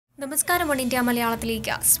നമസ്കാരം, ഒണിന്ത്യ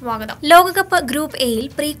മലയാളത്തിലേക്ക് സ്വാഗതം. ലോകകപ്പ് ഗ്രൂപ്പ് എയിൽ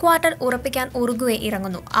പ്രീ ക്വാർട്ടർ ഉറപ്പിക്കാൻ ഉറുഗ്വേ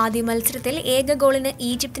ഇറങ്ങുന്നു. ആദ്യ മത്സരത്തിൽ ഏക ഗോളിന്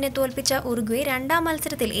ഈജിപ്തിനെ തോൽപ്പിച്ച ഉറുഗ്വേ രണ്ടാം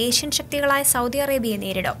മത്സരത്തിൽ ഏഷ്യൻ ശക്തികളായ സൗദി അറേബ്യയെ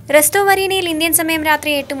നേരിടും. റെസ്റ്റോവരീനയിൽ ഇന്ത്യൻ സമയം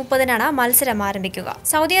രാത്രി 8:30 മത്സരം ആരംഭിക്കുക.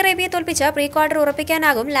 സൗദി അറേബ്യയെ തോൽപ്പിച്ച് പ്രീ ക്വാർട്ടർ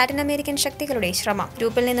ഉറപ്പിക്കാനാകും ലാറ്റിൻ അമേരിക്കൻ ശക്തികളുടെ ശ്രമം.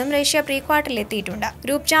 ഗ്രൂപ്പിൽ നിന്നും റഷ്യ പ്രീ ക്വാർട്ടറിൽ എത്തിയിട്ടുണ്ട്.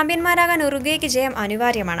 ഗ്രൂപ്പ് ചാമ്പ്യന്മാരാകാൻ ഉറുഗ്വേക്ക് ജയം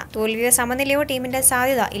അനിവാര്യമാണ്. തോൽവിയോ സമനിലയോ ടീമിന്റെ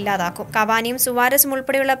സാധ്യത ഇല്ലാതാക്കും. കവാനിയും സുവാരസും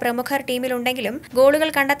ഉൾപ്പെടെയുള്ള പ്രമുഖർ ടീമിലുണ്ടെങ്കിലും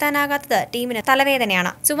ഗോളുകൾ കണ്ടെത്താൻ ടീമിന് തലവേദനയാണ്.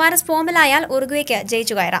 സുവാരസ് ഫോമിലായാൽ ഉറുഗ്വേക്ക്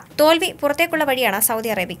ജയിച്ചു കയറാം. തോൽവി പുറത്തേക്കുള്ള വഴിയാണ് സൗദി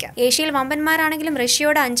അറേബ്യക്ക്. ഏഷ്യയിൽ വമ്പന്മാരാണെങ്കിലും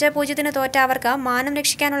റഷ്യയോട് 5-0 തോറ്റ അവർക്ക് മാനം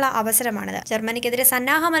രക്ഷിക്കാനുള്ള അവസരമാണിത്. ജർമ്മനിക്കെതിരെ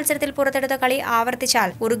സന്നാഹ മത്സരത്തിൽ പുറത്തെടുത്ത കളി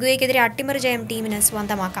ആവർത്തിച്ചാൽ ഉറുഗ്വേക്കെതിരെ അട്ടിമറി ജയം ടീമിന്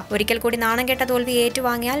സ്വന്തമാക്കാം. ഒരിക്കൽ കൂടി നാണം കെട്ട തോൽവി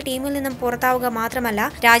ഏറ്റുവാങ്ങിയാൽ ടീമിൽ നിന്നും പുറത്താവുക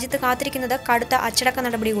മാത്രമല്ല, രാജ്യത്ത് കാത്തിരിക്കുന്നത് കടുത്ത അച്ചടക്ക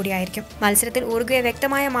നടപടി കൂടിയായിരിക്കും. മത്സരത്തിൽ ഉറുഗ്വേ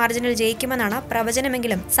വ്യക്തമായ മാർജിനിൽ ജയിക്കുമെന്നാണ്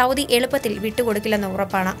പ്രവചനമെങ്കിലും സൗദി എളുപ്പത്തിൽ വിട്ടുകൊടുക്കില്ലെന്ന്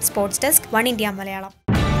ഉറപ്പാണ്. Sports desk, OneIndia Malayalam.